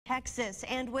Texas.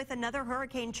 And with another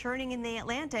hurricane churning in the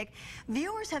Atlantic,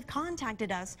 viewers have contacted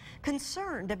us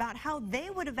concerned about how they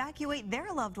would evacuate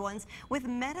their loved ones with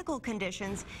medical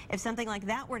conditions if something like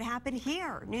that were to happen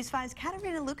here. News 5's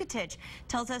Katarina Lukatic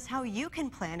tells us how you can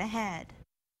plan ahead.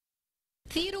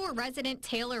 Theodore resident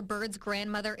Taylor Bird's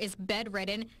grandmother is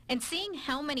bedridden, and seeing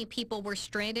how many people were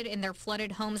stranded in their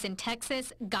flooded homes in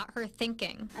Texas got her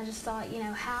thinking. I just thought,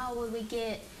 how would we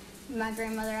get my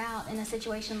grandmother out in a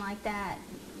situation like that?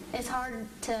 It's hard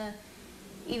to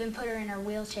even put her in her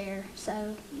wheelchair,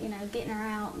 so, getting her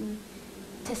out and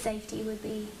to safety would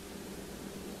be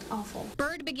awful.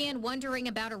 Bird began wondering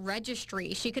about a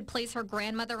registry she could place her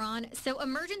grandmother on, so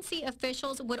emergency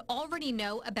officials would already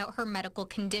know about her medical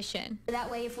condition. That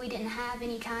way, if we didn't have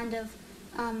any kind of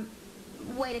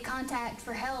way to contact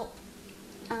for help,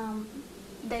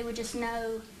 they would just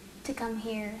know to come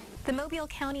here. The Mobile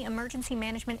County Emergency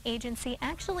Management Agency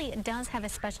actually does have a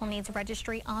special needs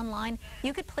registry online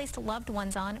you could place loved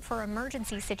ones on for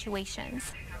emergency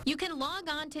situations. You can log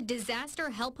on to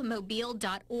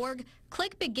disasterhelpmobile.org,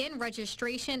 click Begin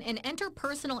Registration, and enter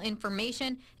personal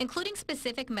information, including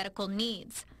specific medical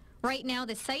needs. Right now,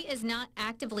 the site is not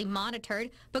actively monitored,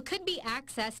 but could be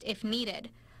accessed if needed.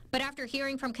 But after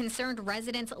hearing from concerned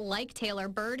residents like Taylor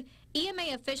Bird,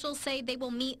 EMA officials say they will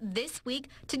meet this week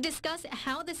to discuss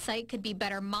how the site could be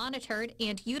better monitored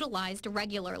and utilized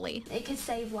regularly. It could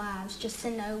save lives just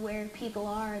to know where people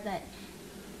are that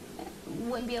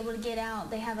wouldn't be able to get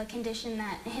out. They have a condition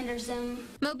that hinders them.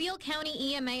 Mobile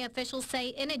County EMA officials say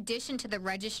in addition to the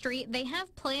registry, they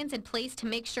have plans in place to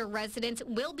make sure residents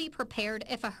will be prepared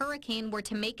if a hurricane were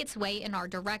to make its way in our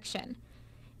direction.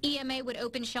 EMA would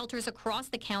open shelters across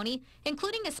the county,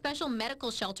 including a special medical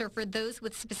shelter for those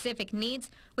with specific needs,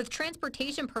 with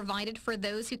transportation provided for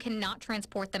those who cannot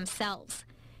transport themselves.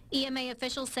 EMA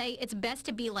officials say it's best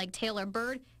to be like Taylor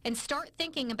Bird and start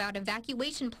thinking about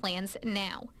evacuation plans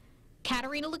now.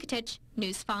 Katarina Lukatic,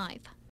 News 5.